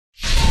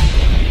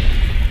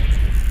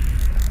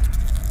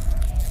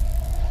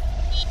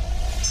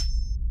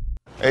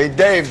Hey,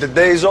 Dave, the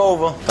day's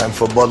over. Time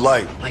for Bud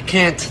Light. I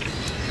can't.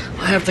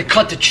 I have to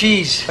cut the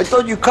cheese. I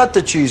thought you cut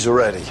the cheese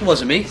already. It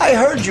wasn't me. I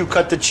heard you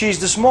cut the cheese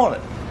this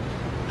morning.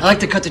 I like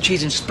to cut the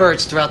cheese in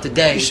spurts throughout the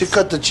day. You should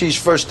cut the cheese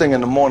first thing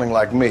in the morning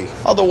like me.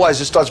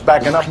 Otherwise, it starts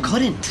backing up. I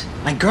couldn't.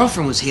 My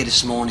girlfriend was here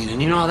this morning,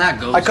 and you know how that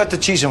goes. I cut the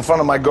cheese in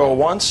front of my girl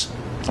once.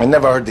 I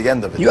never heard the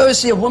end of it. You ever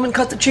see a woman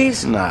cut the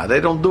cheese? Nah, they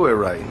don't do it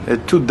right. They're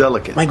too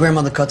delicate. My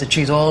grandmother cut the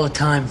cheese all the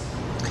time.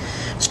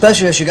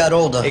 Especially as she got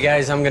older. Hey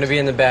guys, I'm gonna be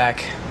in the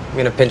back. I'm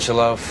gonna pinch a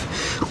loaf.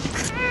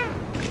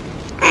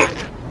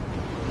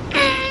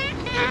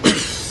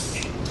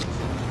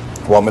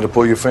 Want me to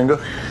pull your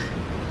finger?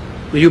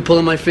 Will you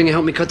pulling my finger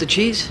help me cut the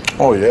cheese?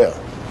 Oh, yeah.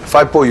 If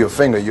I pull your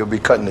finger, you'll be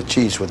cutting the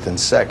cheese within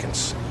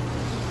seconds.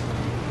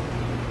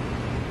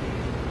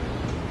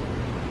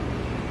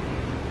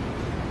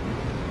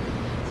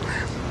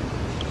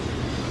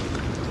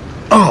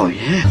 Oh,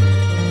 yeah.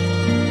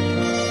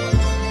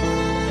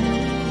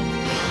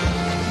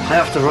 I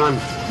have to run.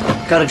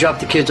 Gotta drop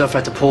the kids off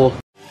at the pool.